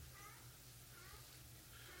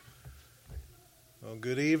Well,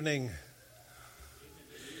 good evening.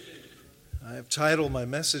 I have titled my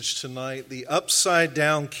message tonight, The Upside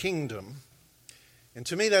Down Kingdom. And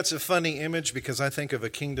to me, that's a funny image because I think of a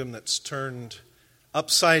kingdom that's turned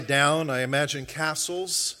upside down. I imagine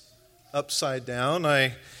castles upside down.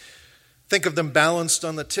 I think of them balanced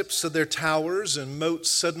on the tips of their towers and moats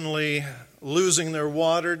suddenly losing their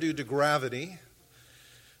water due to gravity.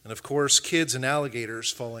 And of course, kids and alligators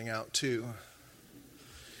falling out too.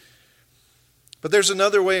 But there's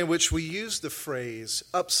another way in which we use the phrase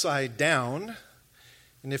upside down.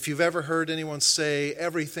 And if you've ever heard anyone say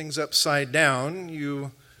everything's upside down,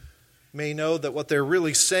 you may know that what they're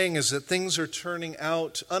really saying is that things are turning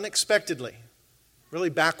out unexpectedly, really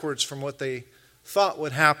backwards from what they thought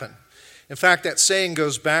would happen. In fact, that saying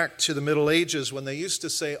goes back to the Middle Ages when they used to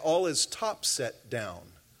say all is topset down.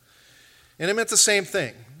 And it meant the same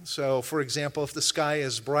thing. So, for example, if the sky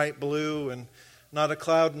is bright blue and not a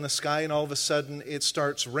cloud in the sky, and all of a sudden it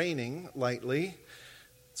starts raining lightly,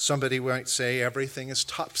 somebody might say everything is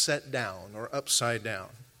topset down or upside down.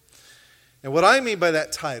 And what I mean by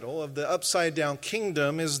that title of the upside down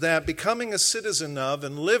kingdom is that becoming a citizen of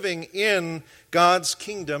and living in God's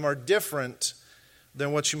kingdom are different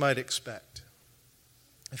than what you might expect.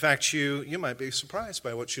 In fact, you might be surprised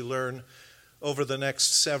by what you learn over the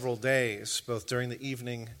next several days, both during the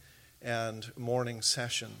evening and morning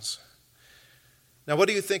sessions. Now, what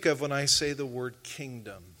do you think of when I say the word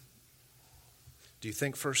kingdom? Do you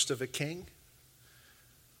think first of a king?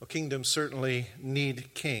 Well, kingdoms certainly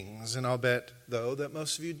need kings, and I'll bet, though, that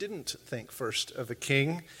most of you didn't think first of a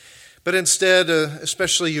king, but instead,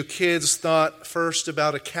 especially you kids, thought first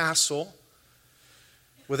about a castle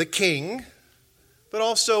with a king, but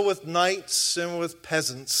also with knights and with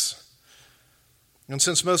peasants. And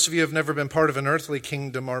since most of you have never been part of an earthly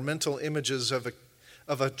kingdom, our mental images of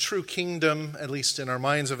a true kingdom, at least in our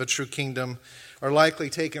minds of a true kingdom, are likely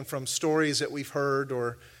taken from stories that we've heard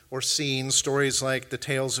or seen, stories like the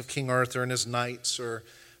tales of King Arthur and his knights, or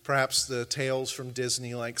perhaps the tales from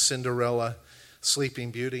Disney like Cinderella,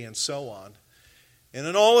 Sleeping Beauty, and so on. And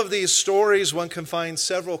in all of these stories, one can find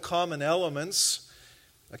several common elements: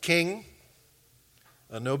 a king,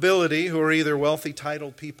 a nobility, who are either wealthy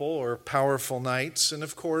titled people or powerful knights, and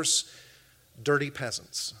of course, dirty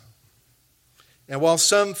peasants. And while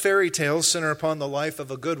some fairy tales center upon the life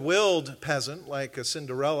of a good-willed peasant, like a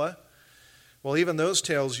Cinderella, well, even those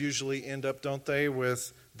tales usually end up, don't they,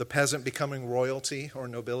 with the peasant becoming royalty or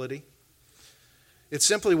nobility. It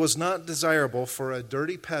simply was not desirable for a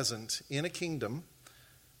dirty peasant in a kingdom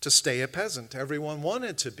to stay a peasant. Everyone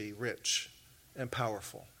wanted to be rich and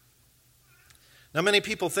powerful. Now, many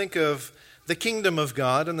people think of the kingdom of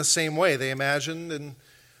God in the same way. They imagine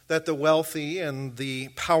that the wealthy and the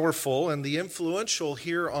powerful and the influential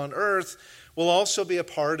here on earth will also be a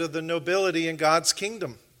part of the nobility in God's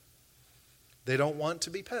kingdom. They don't want to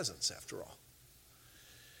be peasants, after all.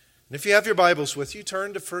 And if you have your Bibles with you,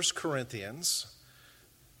 turn to 1 Corinthians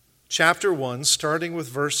chapter 1, starting with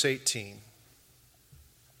verse 18.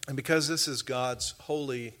 And because this is God's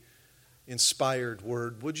holy, inspired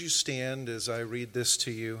word, would you stand as I read this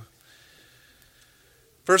to you?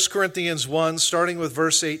 1 Corinthians 1, starting with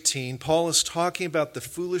verse 18, Paul is talking about the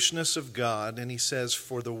foolishness of God, and he says,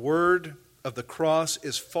 "For the word of the cross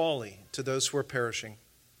is folly to those who are perishing.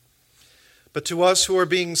 But to us who are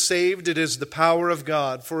being saved, it is the power of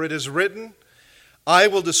God. For it is written, I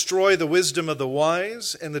will destroy the wisdom of the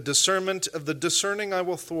wise, and the discernment of the discerning I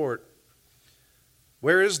will thwart.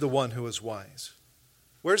 Where is the one who is wise?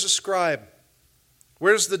 Where's a scribe?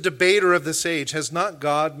 Where's the debater of this age? Has not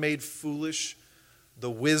God made foolish the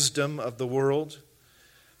wisdom of the world?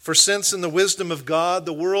 For since in the wisdom of God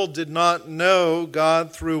the world did not know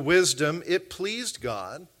God through wisdom, it pleased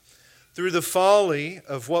God through the folly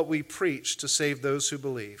of what we preach to save those who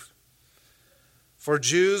believe. For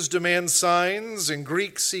Jews demand signs and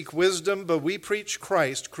Greeks seek wisdom, but we preach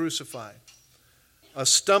Christ crucified, a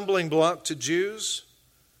stumbling block to Jews,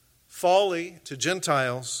 folly to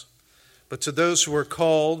Gentiles, but to those who are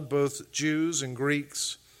called, both Jews and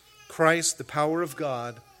Greeks, Christ, the power of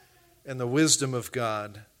God and the wisdom of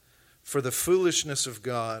God. For the foolishness of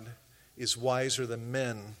God is wiser than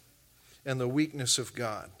men, and the weakness of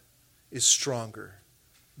God is stronger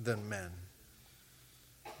than men."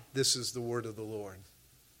 This is the word of the Lord.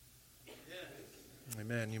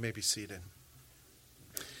 Amen. You may be seated.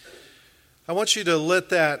 I want you to let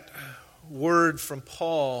that word from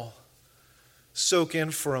Paul soak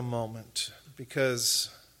in for a moment, because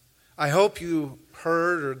I hope you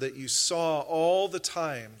heard or that you saw all the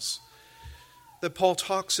times that Paul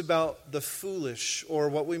talks about the foolish, or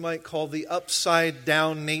what we might call the upside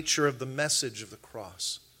down nature of the message of the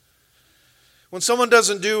cross. When someone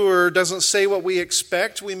doesn't do or doesn't say what we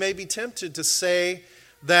expect, we may be tempted to say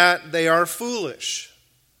that they are foolish.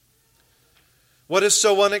 What is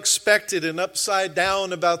so unexpected and upside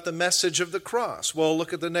down about the message of the cross? Well,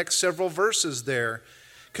 look at the next several verses there.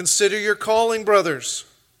 Consider your calling, brothers.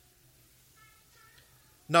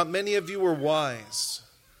 Not many of you were wise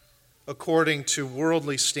according to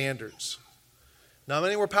worldly standards. Not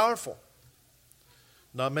many were powerful.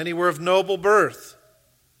 Not many were of noble birth.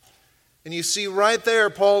 And you see right there,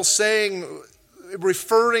 Paul saying,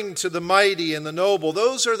 referring to the mighty and the noble,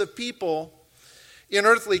 those are the people in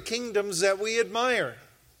earthly kingdoms that we admire.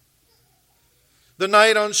 The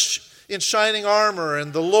knight in shining armor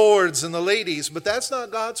and the lords and the ladies, but that's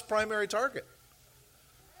not God's primary target.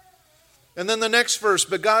 And then the next verse,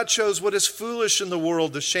 but God chose what is foolish in the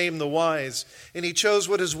world to shame the wise, and he chose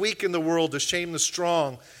what is weak in the world to shame the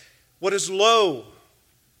strong, what is low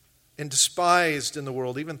and despised in the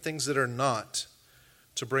world, even things that are not,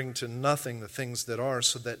 to bring to nothing the things that are,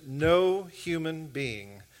 so that no human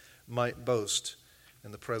being might boast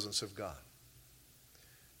in the presence of God.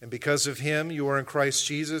 And because of him, you are in Christ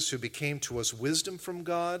Jesus, who became to us wisdom from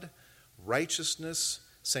God, righteousness,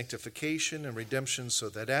 sanctification, and redemption, so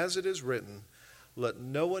that as it is written, let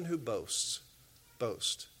no one who boasts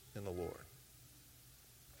boast in the Lord.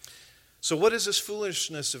 So what is this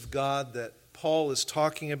foolishness of God that Paul is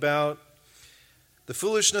talking about? The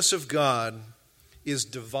foolishness of God is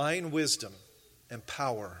divine wisdom and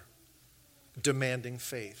power demanding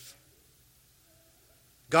faith.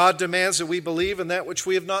 God demands that we believe in that which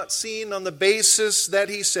we have not seen on the basis that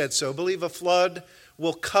he said so. Believe a flood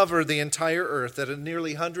will cover the entire earth, that a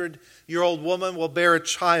nearly 100-year-old woman will bear a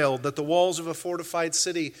child, that the walls of a fortified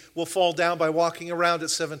city will fall down by walking around it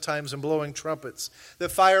 7 times and blowing trumpets, that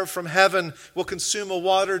fire from heaven will consume a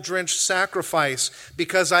water-drenched sacrifice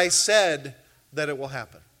because I said that it will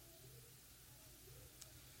happen.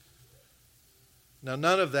 Now,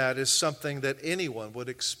 none of that is something that anyone would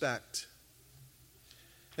expect.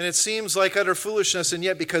 And it seems like utter foolishness, and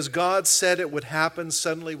yet because God said it would happen,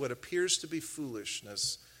 suddenly what appears to be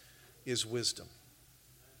foolishness is wisdom.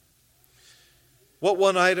 What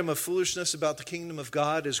one item of foolishness about the kingdom of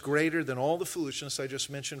God is greater than all the foolishness I just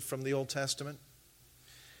mentioned from the Old Testament?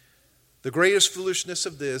 The greatest foolishness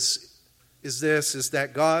of this is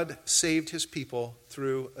that God saved his people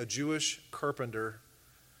through a Jewish carpenter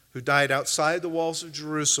who died outside the walls of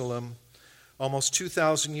Jerusalem almost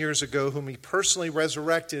 2,000 years ago, whom he personally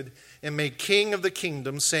resurrected and made king of the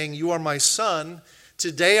kingdom, saying, "You are my son.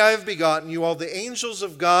 Today I have begotten you. All the angels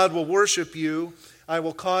of God will worship you. I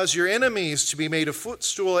will cause your enemies to be made a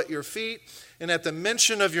footstool at your feet. And at the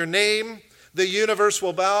mention of your name, the universe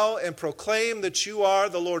will bow and proclaim that you are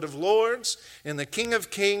the Lord of lords and the King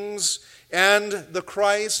of kings and the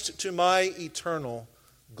Christ to my eternal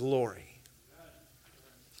glory."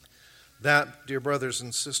 That, dear brothers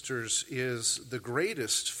and sisters, is the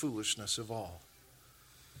greatest foolishness of all.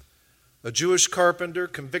 A Jewish carpenter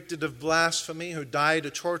convicted of blasphemy who died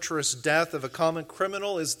a torturous death of a common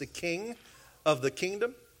criminal is the king of the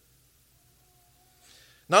kingdom.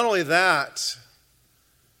 Not only that,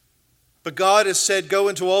 but God has said, "Go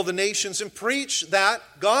into all the nations and preach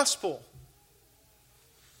that gospel."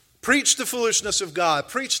 Preach the foolishness of God.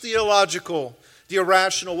 Preach the illogical, the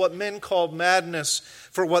irrational, what men call madness.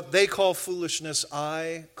 For what they call foolishness,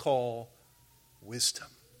 I call wisdom.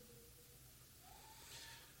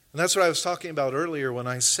 And that's what I was talking about earlier when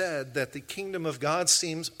I said that the kingdom of God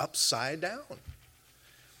seems upside down.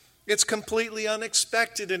 It's completely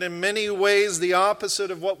unexpected and in many ways the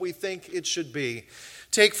opposite of what we think it should be.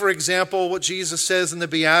 Take, for example, what Jesus says in the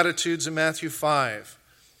Beatitudes in Matthew 5.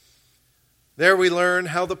 There we learn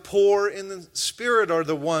how the poor in the spirit are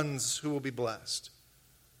the ones who will be blessed.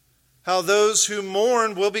 How those who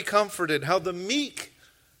mourn will be comforted. How the meek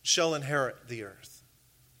shall inherit the earth.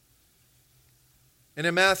 And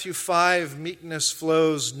in Matthew 5, meekness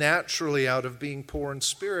flows naturally out of being poor in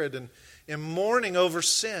spirit and in mourning over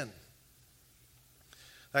sin.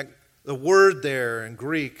 Like the word there in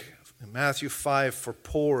Greek, in Matthew 5 for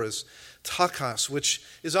poor is takos, which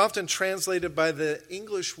is often translated by the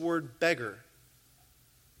English word beggar.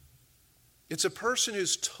 It's a person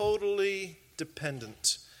who's totally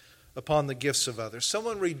dependent upon the gifts of others.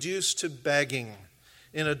 Someone reduced to begging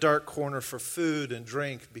in a dark corner for food and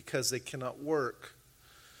drink because they cannot work.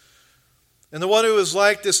 And the one who is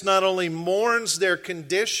like this not only mourns their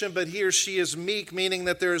condition, but he or she is meek, meaning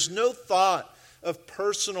that there is no thought of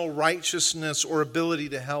personal righteousness or ability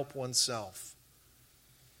to help oneself.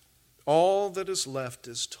 All that is left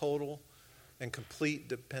is total and complete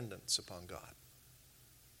dependence upon God.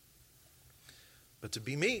 But to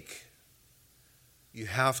be meek you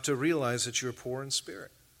have to realize that you're poor in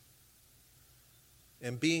spirit.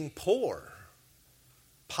 And being poor,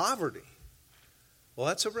 poverty, well,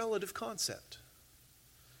 that's a relative concept.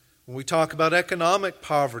 When we talk about economic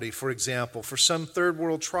poverty, for example, for some third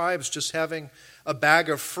world tribes, just having a bag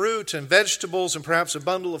of fruit and vegetables and perhaps a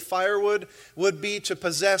bundle of firewood would be to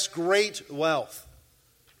possess great wealth.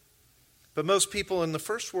 But most people in the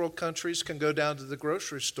first world countries can go down to the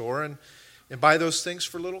grocery store and buy those things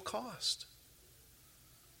for little cost.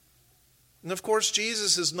 And of course,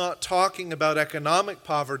 Jesus is not talking about economic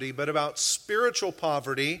poverty, but about spiritual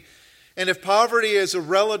poverty. And if poverty is a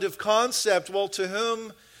relative concept, well, to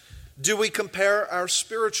whom do we compare our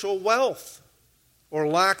spiritual wealth or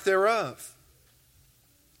lack thereof?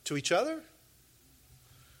 To each other?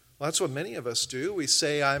 Well, that's what many of us do. We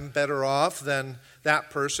say, I'm better off than that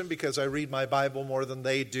person because I read my Bible more than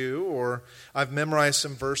they do, or I've memorized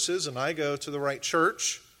some verses and I go to the right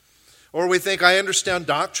church. Or we think I understand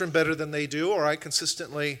doctrine better than they do, or I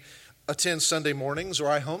consistently attend Sunday mornings, or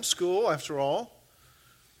I homeschool, after all.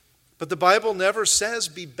 But the Bible never says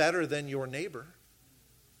be better than your neighbor.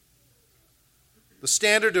 The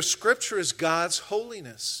standard of Scripture is God's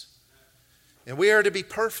holiness. And we are to be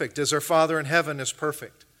perfect as our Father in heaven is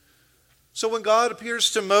perfect. So when God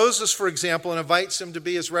appears to Moses, for example, and invites him to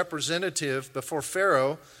be his representative before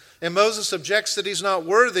Pharaoh, and Moses objects that he's not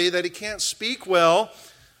worthy, that he can't speak well,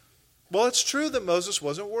 it's true that Moses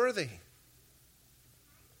wasn't worthy.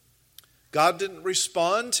 God didn't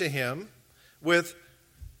respond to him with,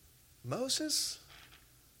 Moses,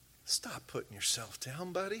 stop putting yourself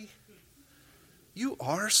down, buddy. You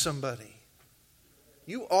are somebody.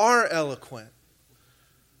 You are eloquent.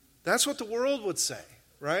 That's what the world would say,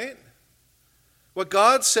 right? What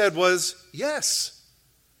God said was, yes,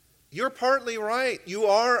 you're partly right. You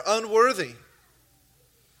are unworthy.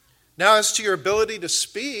 Now, as to your ability to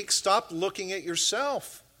speak, stop looking at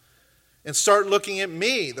yourself and start looking at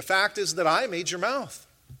me. The fact is that I made your mouth.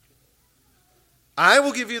 I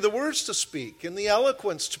will give you the words to speak and the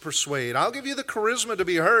eloquence to persuade. I'll give you the charisma to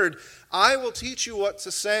be heard. I will teach you what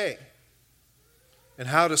to say and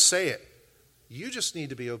how to say it. You just need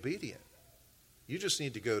to be obedient. You just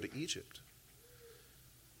need to go to Egypt.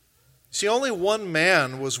 See, only one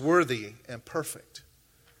man was worthy and perfect,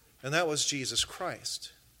 and that was Jesus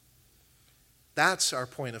Christ. That's our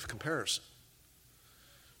point of comparison.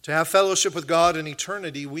 To have fellowship with God in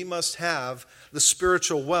eternity, we must have the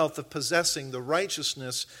spiritual wealth of possessing the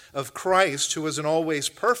righteousness of Christ, who was in all ways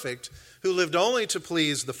perfect, who lived only to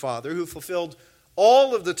please the Father, who fulfilled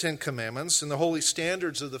all of the Ten Commandments and the holy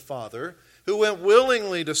standards of the Father, who went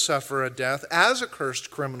willingly to suffer a death as a cursed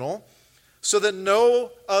criminal, so that no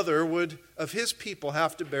other would of his people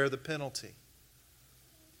have to bear the penalty.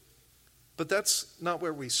 But that's not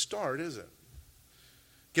where we start, is it?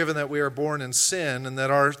 Given that we are born in sin and that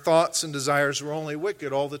our thoughts and desires were only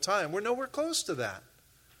wicked all the time. We're nowhere close to that.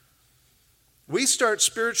 We start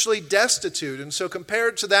spiritually destitute, and so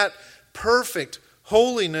compared to that perfect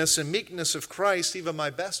holiness and meekness of Christ, even my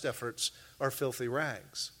best efforts are filthy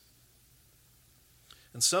rags.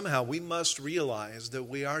 And somehow we must realize that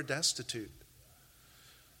we are destitute.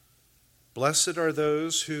 Blessed are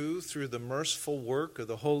those who, through the merciful work of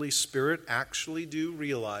the Holy Spirit, actually do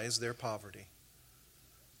realize their poverty.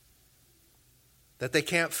 That they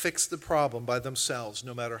can't fix the problem by themselves,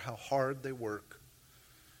 no matter how hard they work,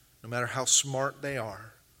 no matter how smart they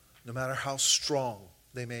are, no matter how strong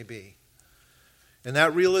they may be. And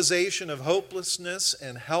that realization of hopelessness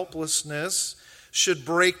and helplessness should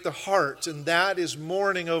break the heart, and that is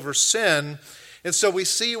mourning over sin. And so we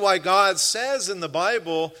see why God says in the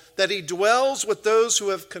Bible that He dwells with those who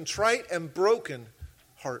have contrite and broken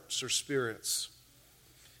hearts or spirits.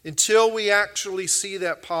 Until we actually see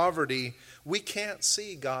that poverty, we can't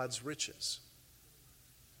see God's riches.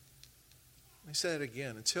 Let me say it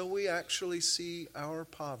again. Until we actually see our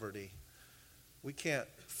poverty, we can't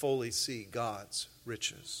fully see God's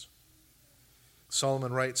riches.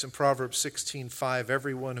 Solomon writes in Proverbs 16:5,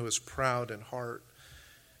 everyone who is proud in heart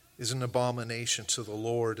is an abomination to the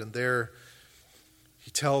Lord. And there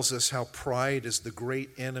he tells us how pride is the great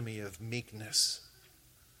enemy of meekness.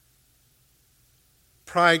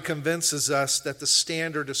 Pride convinces us that the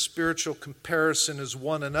standard of spiritual comparison is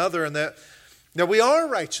one another, and that we are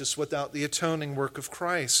righteous without the atoning work of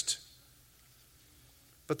Christ.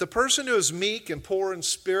 But the person who is meek and poor in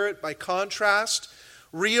spirit, by contrast,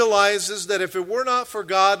 realizes that if it were not for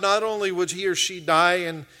God, not only would he or she die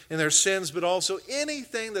in their sins, but also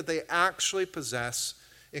anything that they actually possess,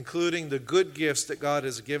 including the good gifts that God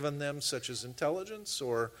has given them, such as intelligence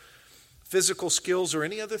or physical skills or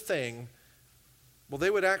any other thing, well, they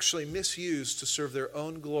would actually misuse to serve their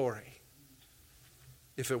own glory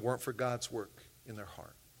if it weren't for God's work in their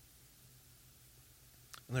heart.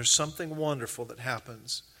 And there's something wonderful that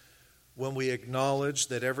happens when we acknowledge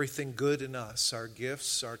that everything good in us, our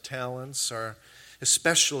gifts, our talents,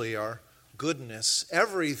 especially our goodness,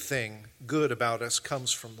 everything good about us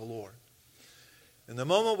comes from the Lord. And the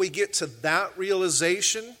moment we get to that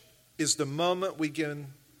realization is the moment we can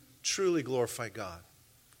truly glorify God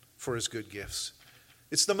for His good gifts.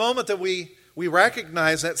 It's the moment that we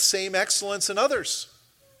recognize that same excellence in others.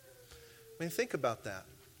 I mean, think about that.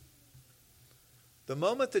 The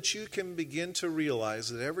moment that you can begin to realize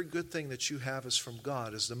that every good thing that you have is from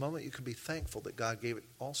God is the moment you can be thankful that God gave it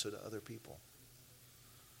also to other people.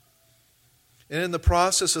 And in the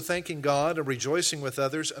process of thanking God and rejoicing with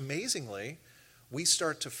others, amazingly, we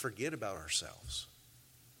start to forget about ourselves.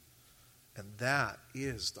 And that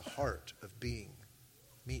is the heart of being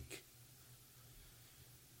meek.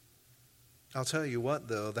 I'll tell you what,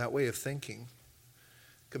 though, that way of thinking,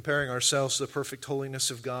 comparing ourselves to the perfect holiness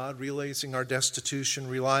of God, realizing our destitution,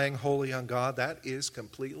 relying wholly on God, that is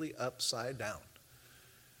completely upside down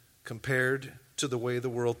compared to the way the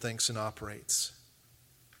world thinks and operates.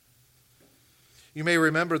 You may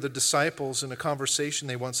remember the disciples in a conversation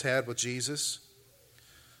they once had with Jesus.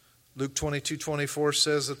 Luke 22:24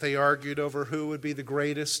 says that they argued over who would be the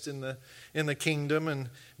greatest in the kingdom. And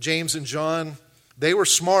James and John, they were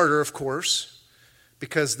smarter, of course,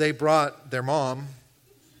 because they brought their mom.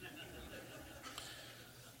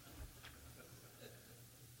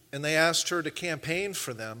 And they asked her to campaign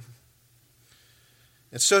for them.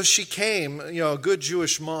 And so she came, a good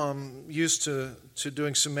Jewish mom, used to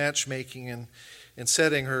doing some matchmaking and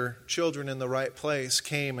setting her children in the right place,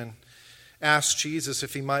 came and asked Jesus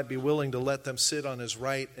if He might be willing to let them sit on His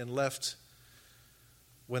right and left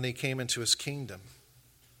when He came into His kingdom.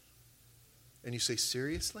 And you say,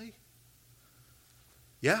 seriously?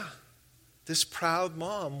 Yeah. This proud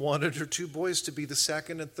mom wanted her two boys to be the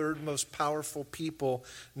second and third most powerful people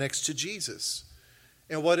next to Jesus.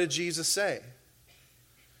 And what did Jesus say?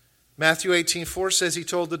 Matthew 18:4 says He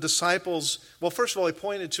told the disciples, well, first of all, He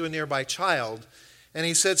pointed to a nearby child, and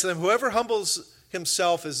He said to them, whoever humbles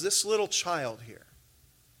himself as this little child here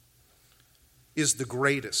is the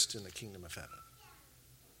greatest in the kingdom of heaven.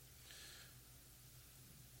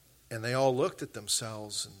 And they all looked at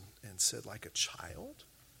themselves and said, like a child?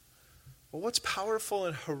 Well, what's powerful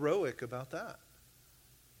and heroic about that?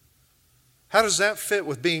 How does that fit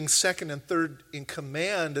with being second and third in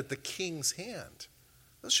command at the king's hand?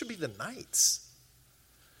 Those should be the knights.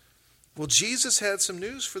 Well, Jesus had some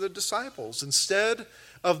news for the disciples. Instead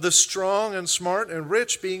of the strong and smart and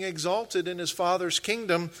rich being exalted in His Father's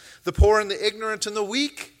kingdom, the poor and the ignorant and the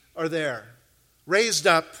weak are there, raised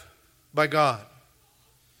up by God.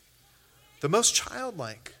 The most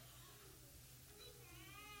childlike.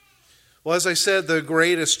 Well, as I said, the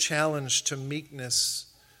greatest challenge to meekness,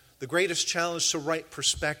 the greatest challenge to right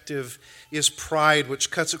perspective is pride,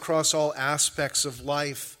 which cuts across all aspects of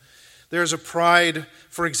life. There's a pride,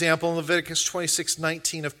 for example, in Leviticus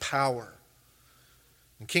 26:19 of power.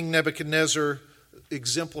 And King Nebuchadnezzar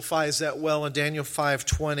exemplifies that well in Daniel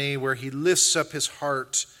 5:20, where he lifts up his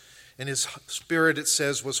heart, and his spirit, it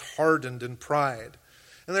says, was hardened in pride.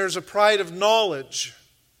 And there's a pride of knowledge.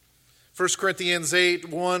 1 Corinthians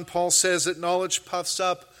 8:1, Paul says that knowledge puffs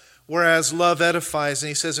up, whereas love edifies. And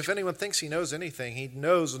he says, if anyone thinks he knows anything, he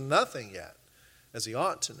knows nothing yet, as he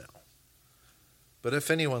ought to know. But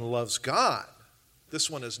if anyone loves God, this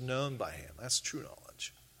one is known by Him. That's true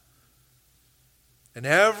knowledge. And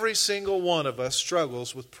every single one of us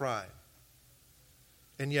struggles with pride.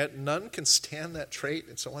 And yet none can stand that trait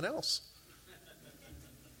in someone else.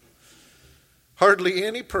 Hardly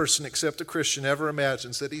any person except a Christian ever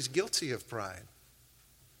imagines that he's guilty of pride.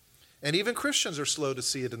 And even Christians are slow to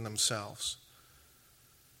see it in themselves.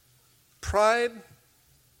 Pride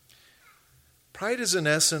is in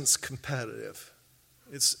essence competitive.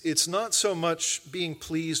 It's not so much being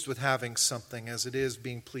pleased with having something as it is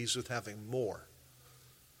being pleased with having more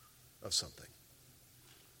of something.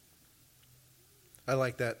 I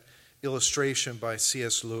like that illustration by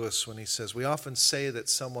C.S. Lewis when he says, we often say that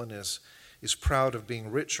someone is proud of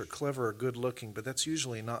being rich or clever or good looking, but that's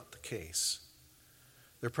usually not the case.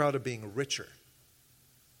 They're proud of being richer,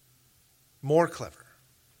 more clever,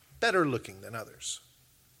 better looking than others.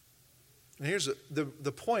 And here's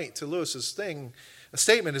the point to Lewis's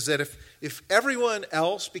statement is that if everyone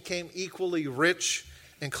else became equally rich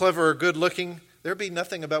and clever or good looking, there'd be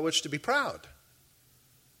nothing about which to be proud.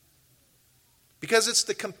 Because it's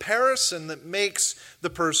the comparison that makes the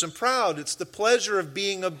person proud. It's the pleasure of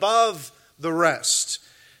being above the rest.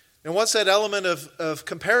 And once that element of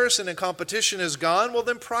comparison and competition is gone, well,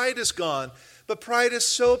 then pride is gone. But pride is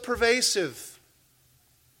so pervasive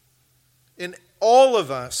in all of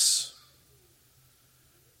us.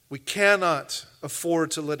 We cannot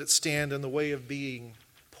afford to let it stand in the way of being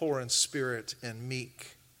poor in spirit and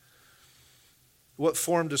meek. What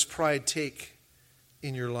form does pride take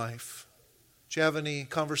in your life? Do you have any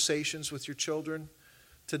conversations with your children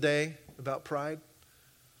today about pride?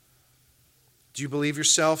 Do you believe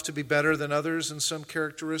yourself to be better than others in some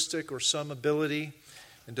characteristic or some ability?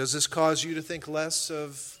 And does this cause you to think less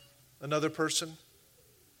of another person?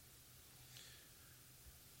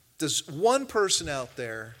 Does one person out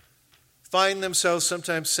there find themselves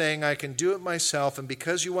sometimes saying, I can do it myself, and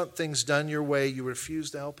because you want things done your way, you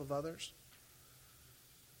refuse the help of others?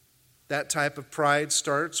 That type of pride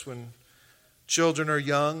starts when children are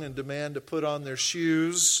young and demand to put on their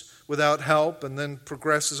shoes without help, and then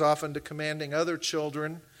progresses often to commanding other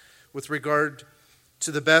children with regard to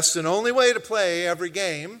the best and only way to play every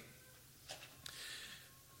game,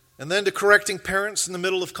 and then to correcting parents in the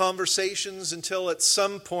middle of conversations until at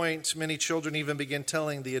some point many children even begin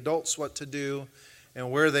telling the adults what to do and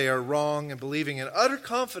where they are wrong, and believing in utter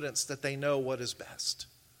confidence that they know what is best.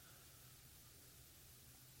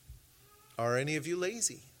 Are any of you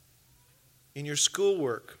lazy in your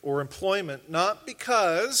schoolwork or employment, not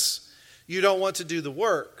because you don't want to do the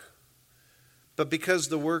work, but because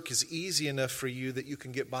the work is easy enough for you that you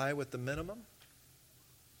can get by with the minimum?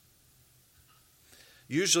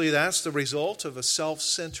 Usually that's the result of a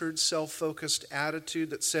self-centered, self-focused attitude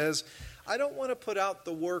that says, I don't want to put out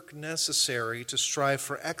the work necessary to strive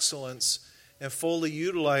for excellence and fully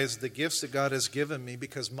utilize the gifts that God has given me,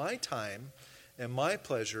 because my time and my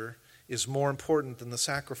pleasure is more important than the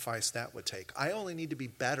sacrifice that would take. I only need to be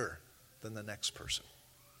better than the next person.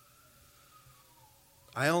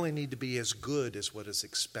 I only need to be as good as what is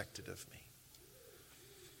expected of me.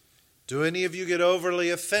 Do any of you get overly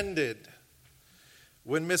offended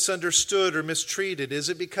when misunderstood or mistreated? Is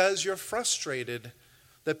it because you're frustrated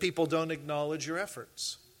that people don't acknowledge your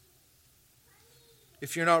efforts?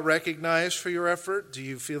 If you're not recognized for your effort, do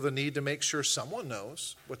you feel the need to make sure someone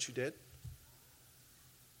knows what you did?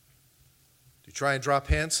 You try and drop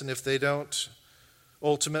hints, and if they don't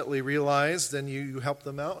ultimately realize, then you help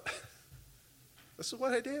them out. This is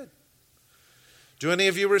what I did. Do any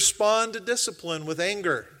of you respond to discipline with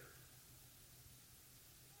anger?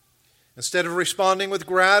 Instead of responding with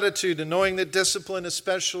gratitude and knowing that discipline,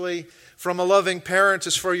 especially from a loving parent,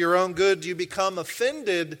 is for your own good, do you become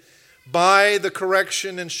offended by the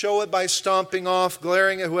correction and show it by stomping off,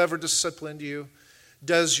 glaring at whoever disciplined you?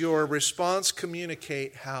 Does your response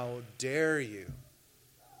communicate, how dare you?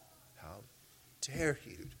 How dare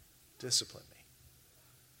you discipline me?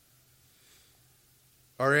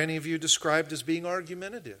 Are any of you described as being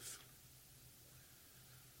argumentative?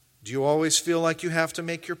 Do you always feel like you have to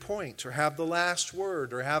make your point or have the last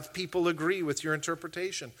word or have people agree with your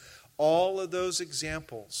interpretation? All of those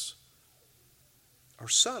examples are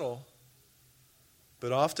subtle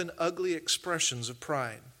but often ugly expressions of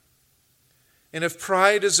pride. And if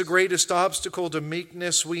pride is the greatest obstacle to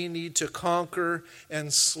meekness, we need to conquer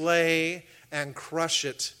and slay and crush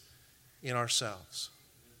it in ourselves.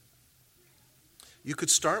 You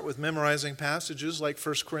could start with memorizing passages like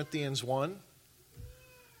 1 Corinthians 1,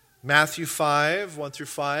 Matthew 5, 1 through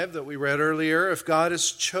 5 that we read earlier. If God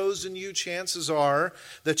has chosen you, chances are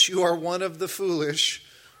that you are one of the foolish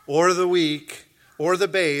or the weak or the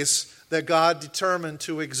base that God determined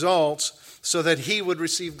to exalt so that He would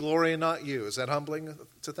receive glory and not you. Is that humbling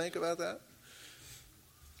to think about that?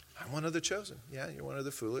 I'm one of the chosen. Yeah, you're one of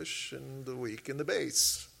the foolish and the weak and the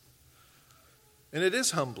base. And it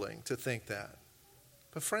is humbling to think that.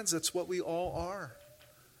 But friends, that's what we all are.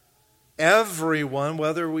 Everyone,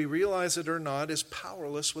 whether we realize it or not, is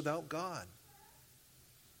powerless without God.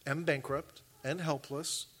 And bankrupt and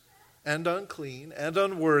helpless and unclean and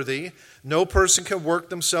unworthy. No person can work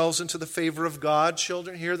themselves into the favor of God.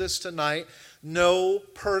 Children, hear this tonight. No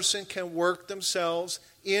person can work themselves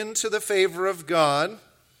into the favor of God.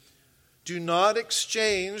 Do not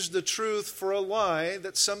exchange the truth for a lie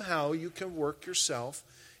that somehow you can work yourself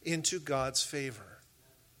into God's favor.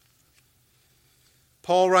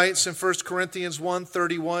 Paul writes in 1 Corinthians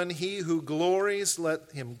 1:31, he who glories,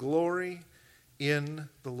 let him glory in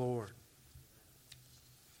the Lord.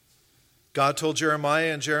 God told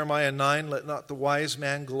Jeremiah in Jeremiah 9, let not the wise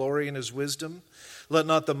man glory in his wisdom, let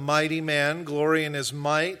not the mighty man glory in his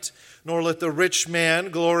might, nor let the rich man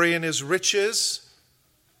glory in his riches.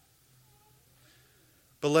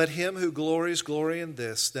 But let him who glories glory in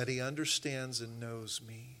this, that he understands and knows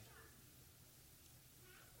me.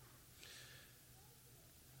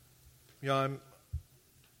 You know,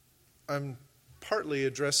 I'm partly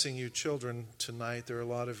addressing you children tonight. There are a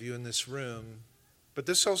lot of you in this room. But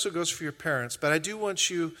this also goes for your parents. But I do want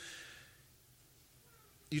you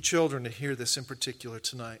children to hear this in particular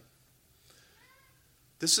tonight.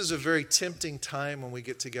 This is a very tempting time when we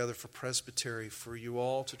get together for presbytery for you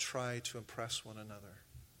all to try to impress one another.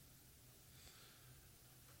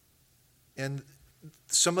 And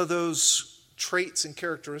some of those traits and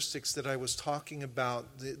characteristics that I was talking about,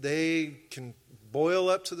 they can boil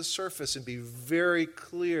up to the surface and be very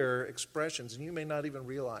clear expressions, and you may not even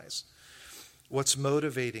realize what's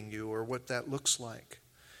motivating you or what that looks like.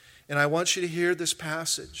 And I want you to hear this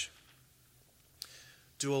passage.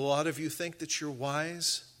 Do a lot of you think that you're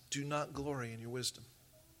wise? Do not glory in your wisdom.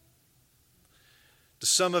 Do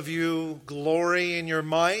some of you glory in your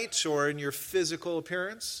might or in your physical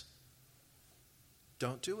appearance?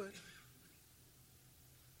 Don't do it.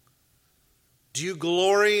 Do you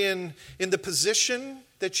glory in the position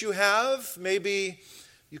that you have? Maybe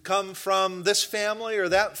you come from this family or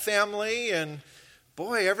that family, and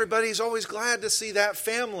boy, everybody's always glad to see that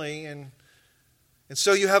family, and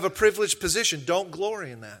so you have a privileged position. Don't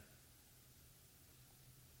glory in that.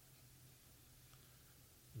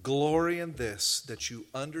 Glory in this, that you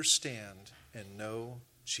understand and know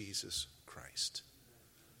Jesus Christ.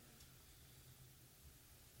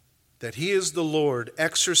 That He is the Lord,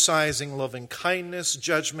 exercising loving kindness,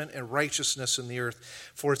 judgment, and righteousness in the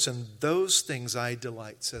earth. For it's in those things I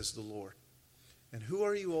delight, says the Lord. And who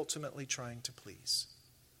are you ultimately trying to please?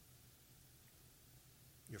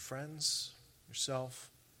 Your friends, yourself,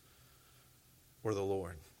 or the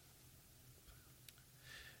Lord?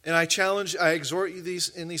 And I exhort you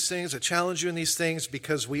in these things, I challenge you in these things,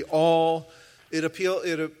 because we all,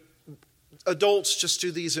 adults just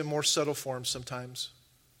do these in more subtle forms sometimes.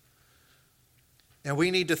 And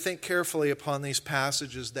we need to think carefully upon these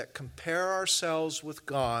passages that compare ourselves with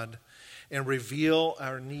God and reveal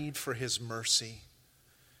our need for His mercy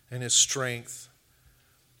and His strength.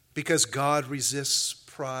 Because God resists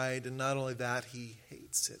pride, and not only that, He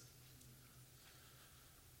hates it.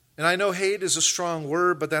 And I know hate is a strong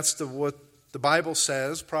word, but that's what the Bible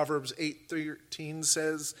says. Proverbs 8:13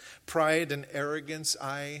 says, pride and arrogance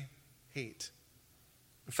I hate.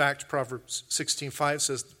 In fact, Proverbs 16:5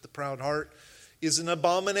 says that the proud heart is an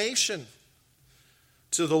abomination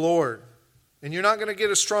to the Lord. And you're not going to get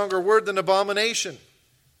a stronger word than abomination.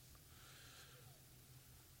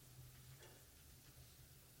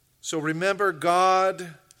 So remember,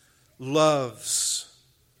 God loves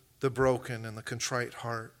the broken and the contrite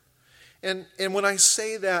heart. And when I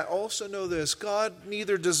say that, also know this: God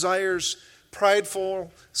neither desires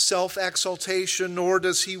prideful self-exaltation, nor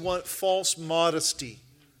does He want false modesty.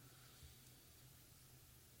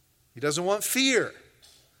 He doesn't want fear.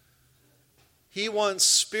 He wants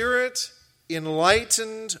spirit,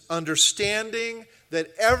 enlightened understanding that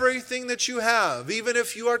everything that you have, even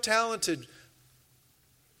if you are talented,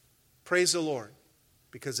 praise the Lord,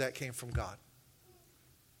 because that came from God.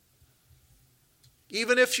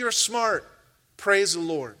 Even if you're smart, praise the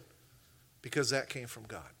Lord, because that came from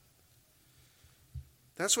God.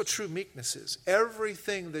 That's what true meekness is.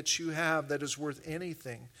 Everything that you have that is worth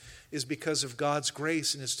anything is because of God's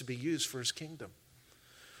grace and is to be used for His kingdom.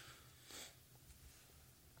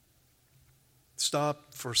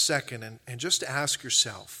 Stop for a second and just ask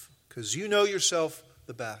yourself, because you know yourself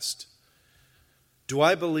the best. Do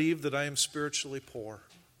I believe that I am spiritually poor?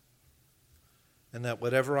 And that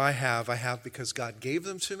whatever I have because God gave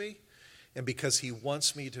them to me and because He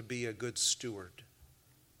wants me to be a good steward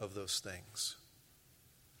of those things?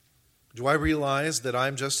 Do I realize that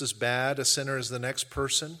I'm just as bad a sinner as the next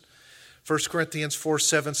person? 1 Corinthians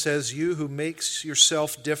 4:7 says, you who makes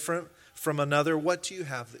yourself different from another, what do you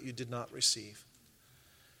have that you did not receive?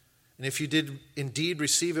 And if you did indeed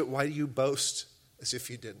receive it, why do you boast as if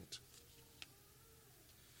you didn't?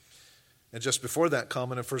 And just before that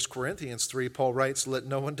comment in 1 Corinthians 3, Paul writes, let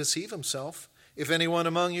no one deceive himself. If anyone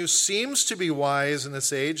among you seems to be wise in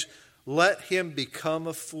this age, let him become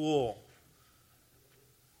a fool.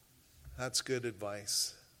 That's good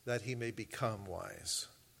advice, that he may become wise.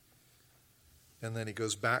 And then he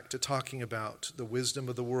goes back to talking about the wisdom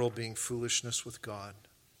of the world being foolishness with God.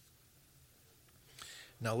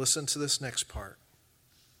 Now listen to this next part.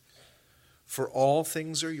 For all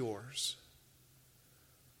things are yours,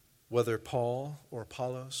 whether Paul or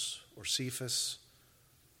Apollos or Cephas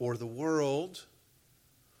or the world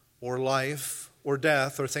or life or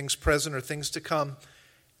death or things present or things to come,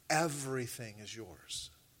 everything is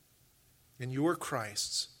yours. And you are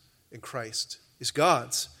Christ's, and Christ is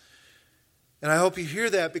God's. And I hope you hear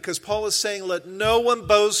that, because Paul is saying, let no one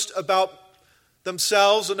boast about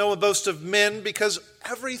themselves, let no one boast of men, because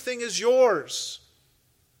everything is yours.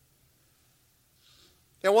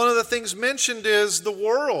 And one of the things mentioned is the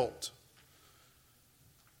world.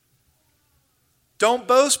 Don't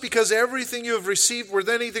boast because everything you have received, where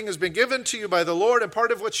anything has been given to you by the Lord, and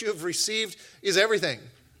part of what you have received is everything.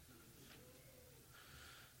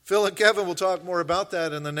 Phil and Kevin will talk more about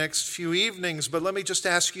that in the next few evenings, but let me just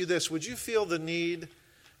ask you this. Would you feel the need,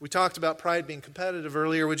 we talked about pride being competitive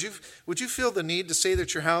earlier, would you feel the need to say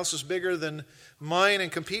that your house is bigger than mine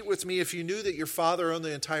and compete with me if you knew that your father owned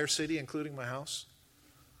the entire city, including my house?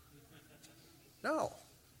 No.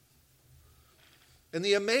 And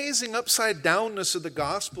the amazing upside downness of the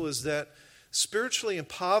gospel is that spiritually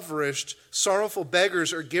impoverished, sorrowful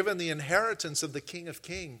beggars are given the inheritance of the King of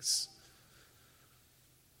Kings.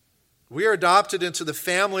 We are adopted into the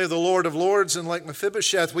family of the Lord of Lords, and like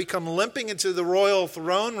Mephibosheth, we come limping into the royal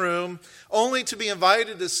throne room only to be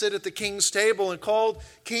invited to sit at the king's table and called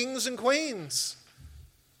kings and queens.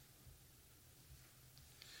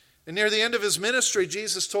 And near the end of his ministry,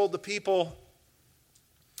 Jesus told the people,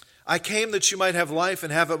 I came that you might have life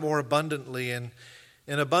and have it more abundantly. And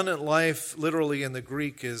an abundant life, literally in the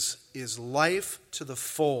Greek, is life to the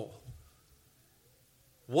full.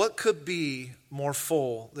 What could be more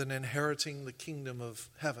full than inheriting the kingdom of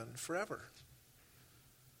heaven forever?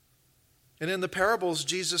 And in the parables,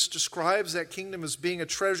 Jesus describes that kingdom as being a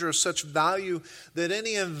treasure of such value that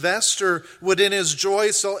any investor would in his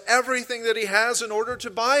joy sell everything that he has in order to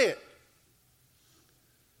buy it.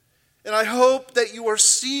 And I hope that you are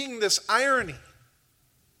seeing this irony.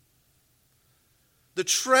 The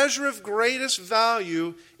treasure of greatest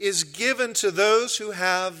value is given to those who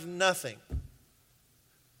have nothing.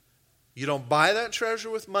 You don't buy that treasure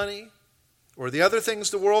with money or the other things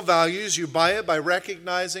the world values. You buy it by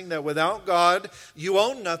recognizing that without God, you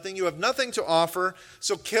own nothing. You have nothing to offer.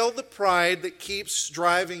 So kill the pride that keeps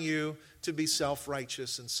driving you to be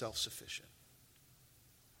self-righteous and self-sufficient.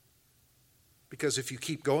 Because if you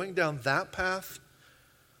keep going down that path,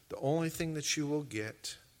 the only thing that you will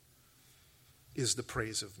get is the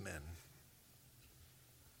praise of men.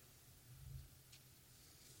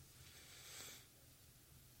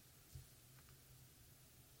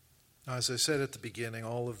 Now, as I said at the beginning,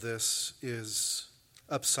 all of this is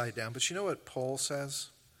upside down. But you know what Paul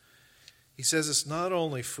says? He says it's not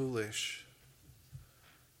only foolish.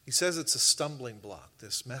 He says it's a stumbling block,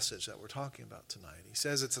 this message that we're talking about tonight. He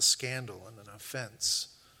says it's a scandal and an offense.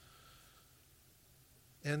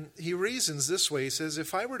 And he reasons this way. He says,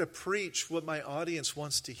 if I were to preach what my audience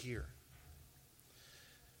wants to hear,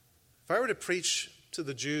 if I were to preach to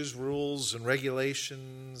the Jews rules and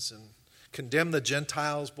regulations and condemn the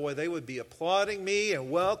Gentiles, boy, they would be applauding me and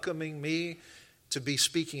welcoming me to be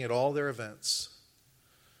speaking at all their events.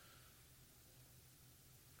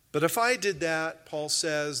 But if I did that, Paul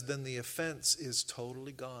says, then the offense is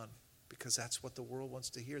totally gone, because that's what the world wants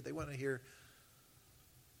to hear. They want to hear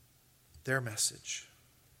their message.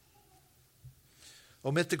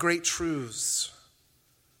 Omit the great truths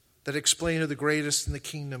that explain who the greatest in the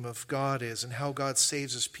kingdom of God is and how God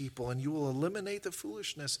saves his people, and you will eliminate the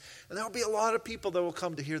foolishness. And there will be a lot of people that will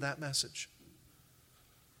come to hear that message.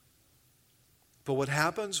 But what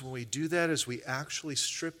happens when we do that is we actually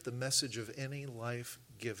strip the message of any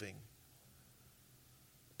life-giving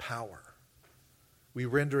power. We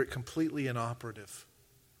render it completely inoperative.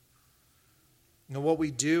 And what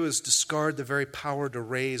we do is discard the very power to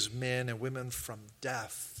raise men and women from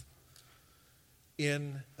death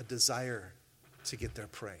in a desire to get their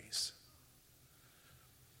praise.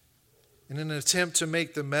 In an attempt to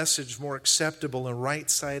make the message more acceptable and right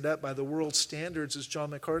side up by the world's standards, as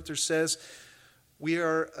John MacArthur says, we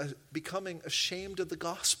are becoming ashamed of the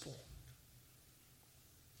gospel.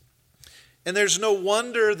 And there's no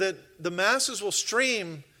wonder that the masses will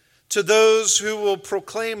stream to those who will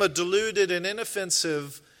proclaim a deluded and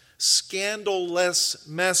inoffensive, scandal-less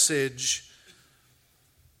message,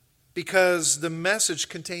 because the message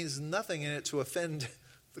contains nothing in it to offend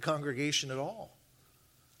the congregation at all.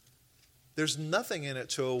 There's nothing in it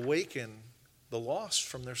to awaken the lost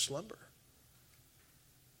from their slumber.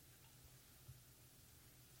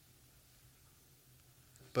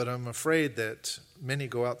 But I'm afraid that many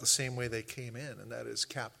go out the same way they came in, and that is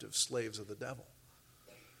captive slaves of the devil.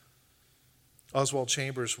 Oswald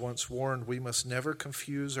Chambers once warned, we must never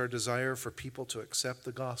confuse our desire for people to accept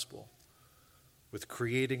the gospel with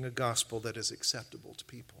creating a gospel that is acceptable to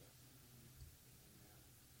people.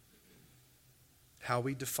 How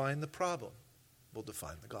we define the problem will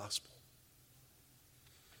define the gospel.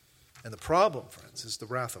 And the problem, friends, is the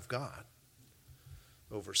wrath of God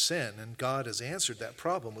over sin, and God has answered that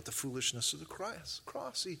problem with the foolishness of the cross.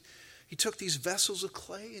 He took these vessels of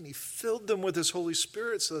clay and he filled them with his Holy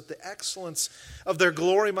Spirit so that the excellence of their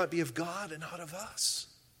glory might be of God and not of us.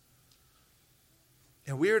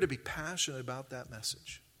 And we are to be passionate about that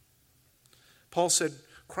message. Paul said,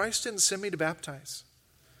 Christ didn't send me to baptize,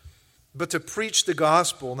 but to preach the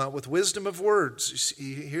gospel, not with wisdom of words.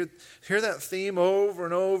 You hear that theme over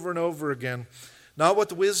and over and over again. Not with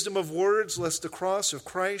the wisdom of words, lest the cross of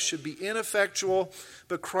Christ should be ineffectual,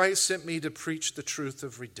 but Christ sent me to preach the truth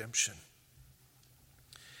of redemption.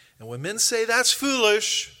 And when men say that's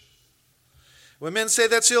foolish, when men say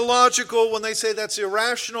that's illogical, when they say that's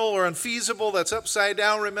irrational or unfeasible, that's upside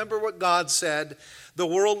down, remember what God said. The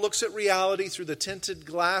world looks at reality through the tinted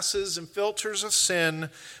glasses and filters of sin,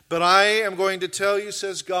 but I am going to tell you,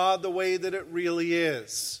 says God, the way that it really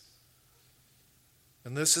is.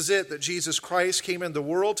 And this is it, that Jesus Christ came into the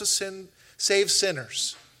world to save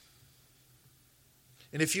sinners.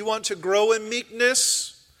 And if you want to grow in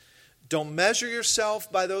meekness, don't measure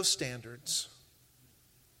yourself by those standards.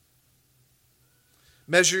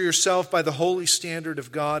 Measure yourself by the holy standard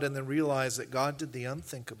of God and then realize that God did the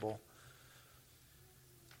unthinkable.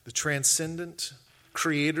 The transcendent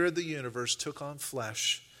creator of the universe took on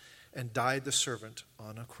flesh and died the servant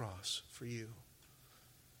on a cross for you.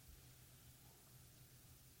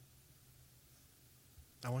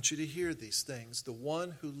 I want you to hear these things. The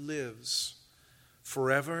one who lives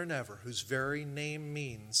forever and ever, whose very name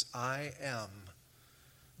means I am,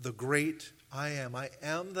 the great I am. I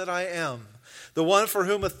am that I am. The one for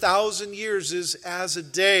whom 1,000 years is as a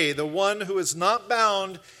day. The one who is not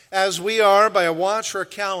bound as we are by a watch or a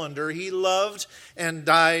calendar. He loved and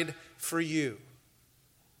died for you.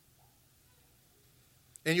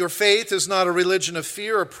 And your faith is not a religion of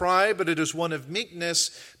fear or pride, but it is one of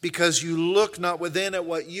meekness, because you look not within at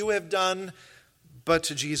what you have done, but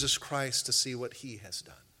to Jesus Christ to see what he has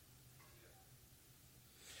done.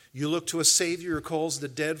 You look to a Savior who calls the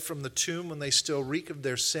dead from the tomb when they still reek of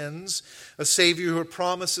their sins, a Savior who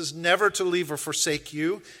promises never to leave or forsake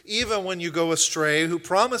you, even when you go astray, who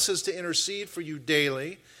promises to intercede for you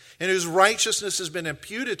daily, and whose righteousness has been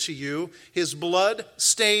imputed to you, his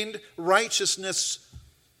blood-stained righteousness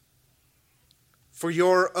for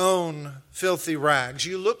your own filthy rags.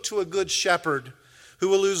 You look to a good shepherd who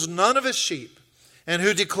will lose none of his sheep and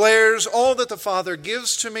who declares, all that the Father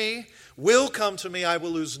gives to me will come to me. I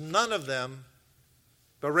will lose none of them,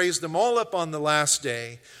 but raise them all up on the last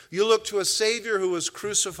day. You look to a Savior who was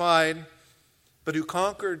crucified, but who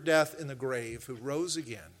conquered death in the grave, who rose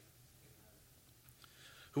again,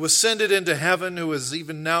 who ascended into heaven, who is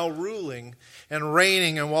even now ruling and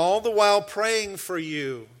reigning, and all the while praying for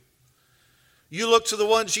you. You look to the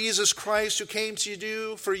one, Jesus Christ, who came to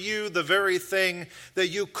do for you the very thing that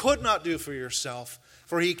you could not do for yourself,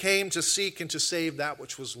 for he came to seek and to save that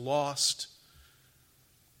which was lost.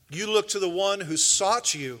 You look to the one who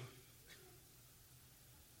sought you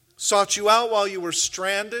out while you were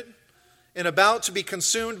stranded and about to be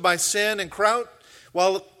consumed by sin, and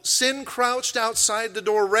while sin crouched outside the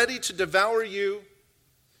door ready to devour you,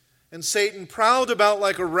 and Satan prowled about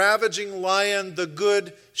like a ravaging lion, the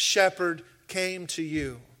good shepherd came to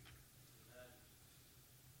you.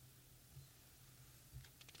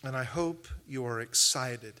 And I hope you are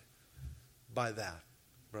excited by that,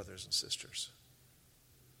 brothers and sisters.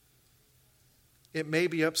 It may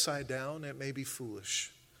be upside down, it may be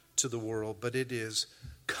foolish to the world, but it is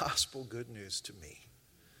gospel good news to me.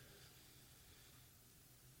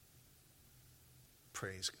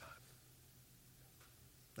 Praise God.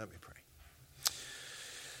 Let me pray.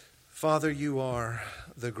 Father, you are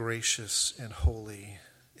the gracious and holy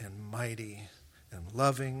and mighty and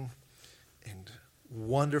loving and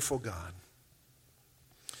wonderful God.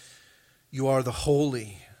 You are the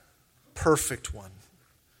holy, perfect one.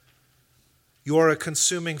 You are a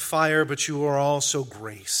consuming fire, but you are also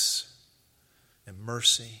grace and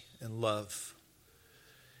mercy and love.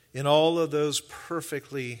 In all of those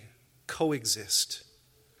perfectly coexist.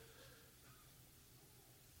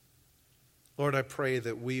 Lord, I pray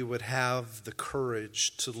that we would have the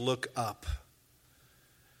courage to look up.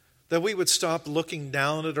 That we would stop looking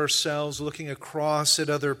down at ourselves, looking across at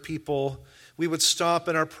other people. We would stop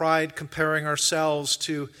in our pride comparing ourselves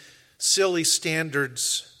to silly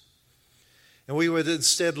standards. And we would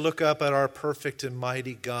instead look up at our perfect and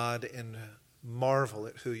mighty God and marvel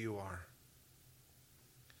at who you are.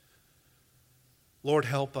 Lord,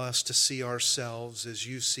 help us to see ourselves as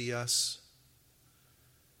you see us.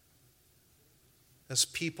 As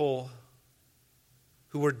people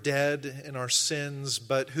who are dead in our sins,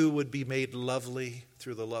 but who would be made lovely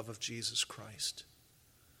through the love of Jesus Christ.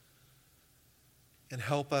 And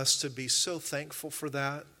help us to be so thankful for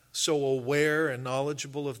that, so aware and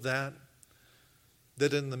knowledgeable of that,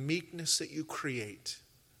 that in the meekness that you create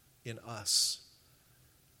in us,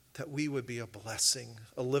 that we would be a blessing,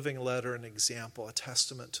 a living letter, an example, a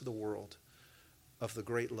testament to the world of the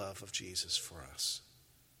great love of Jesus for us.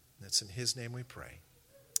 And it's in his name we pray.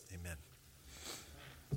 Amen.